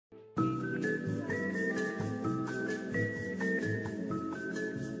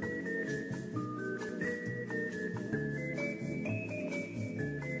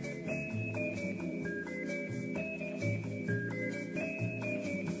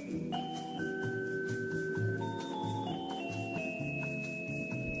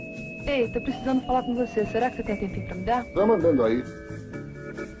Ei, tô precisando falar com você. Será que você tem tempinho pra me dar? Tá mandando aí.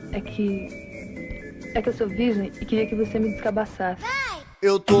 É que eu sou virgem e queria que você me descabaçasse.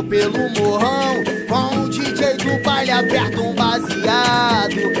 Eu tô pelo morrão, com o DJ do baile aberto, um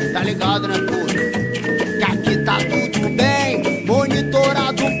baseado. Tá ligado, né, porra? Que aqui tá tudo bem,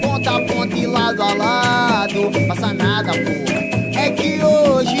 monitorado ponta a ponta e lado a lado. Passa nada, porra. É que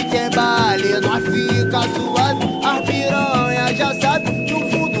hoje tem baile, nós fica suave. As piranha já sabe que o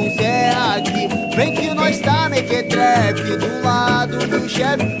fundo é aqui. Vem que nós tá mequetrefe do lado do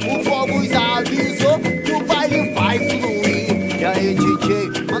chefe. O Fogos avisou que o baile vai fluir. E aí,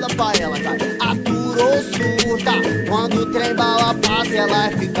 DJ, manda pra ela, cara. Aturou surta. Quando o trem bala passa,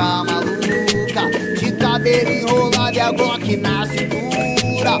 ela fica maluca. De cabelo enrolado e a Glock na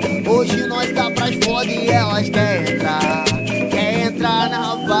cintura. Hoje nós tá pras foda e elas querem entrar. Quer entrar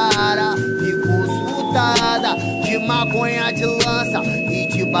na vara, ficou surtada. De maconha, de lança e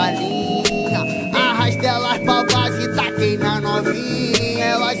de balinha. Arrasta elas pra base e taquei na novinha.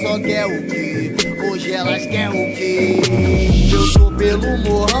 Elas só quer o quê? Hoje elas querem o quê? Eu tô pelo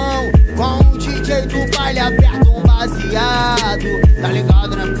morrão, com o DJ do baile aberto, um baseado. Tá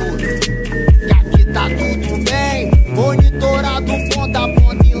ligado, né, porra? Que aqui tá tudo bem, monitorado ponta a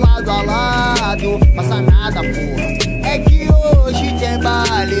ponta e lado a lado. Passa nada, porra. É que hoje tem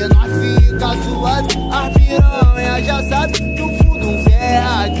baile, nós fica suave. As piranha já sabe que o fundo é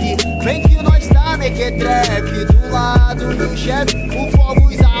aqui. Vem que nós tá mequetrefe do lado do chefe. O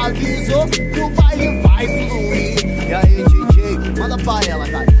Fogos avisou que o baile vai fluir. E aí, DJ, manda pra ela,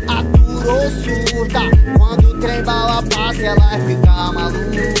 cara. Aturou surta. Quando o trem bala passa, ela fica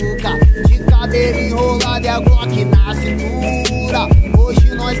maluca. De cabelo enrolado e a Glock na cintura.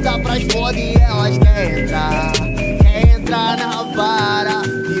 Hoje nós tá pras foda e elas querem entrar.